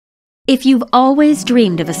If you've always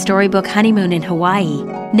dreamed of a storybook honeymoon in Hawaii,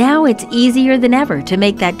 now it's easier than ever to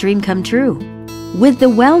make that dream come true. With the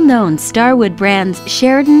well-known Starwood brands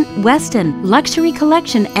Sheraton, Westin, Luxury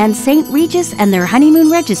Collection, and St. Regis and their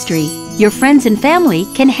honeymoon registry, your friends and family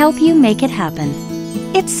can help you make it happen.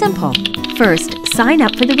 It's simple. First, sign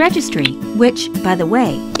up for the registry, which, by the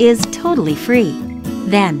way, is totally free.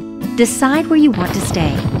 Then, decide where you want to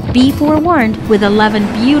stay. Be forewarned, with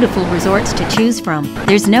 11 beautiful resorts to choose from,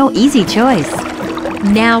 there's no easy choice.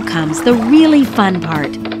 Now comes the really fun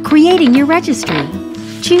part, creating your registry.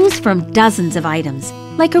 Choose from dozens of items,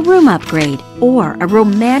 like a room upgrade or a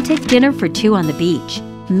romantic dinner for two on the beach.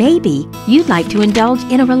 Maybe you'd like to indulge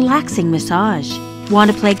in a relaxing massage.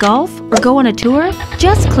 Want to play golf or go on a tour?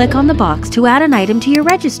 Just click on the box to add an item to your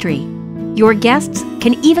registry. Your guests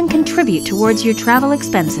can even contribute towards your travel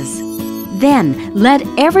expenses. Then, let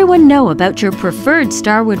everyone know about your preferred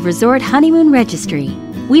Starwood Resort honeymoon registry.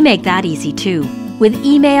 We make that easy too, with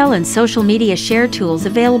email and social media share tools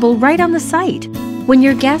available right on the site. When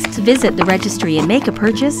your guests visit the registry and make a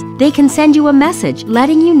purchase, they can send you a message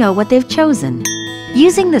letting you know what they've chosen.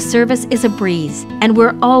 Using the service is a breeze, and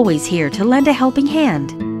we're always here to lend a helping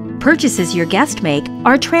hand. Purchases your guests make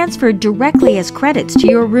are transferred directly as credits to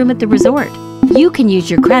your room at the resort. You can use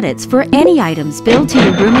your credits for any items billed to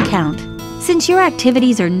your room account. Since your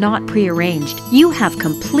activities are not prearranged, you have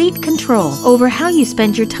complete control over how you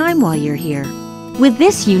spend your time while you're here. With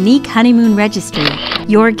this unique honeymoon registry,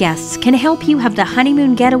 your guests can help you have the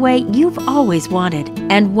honeymoon getaway you've always wanted,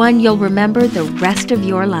 and one you'll remember the rest of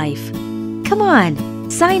your life. Come on,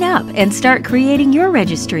 sign up and start creating your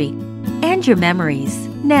registry and your memories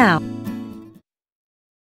now.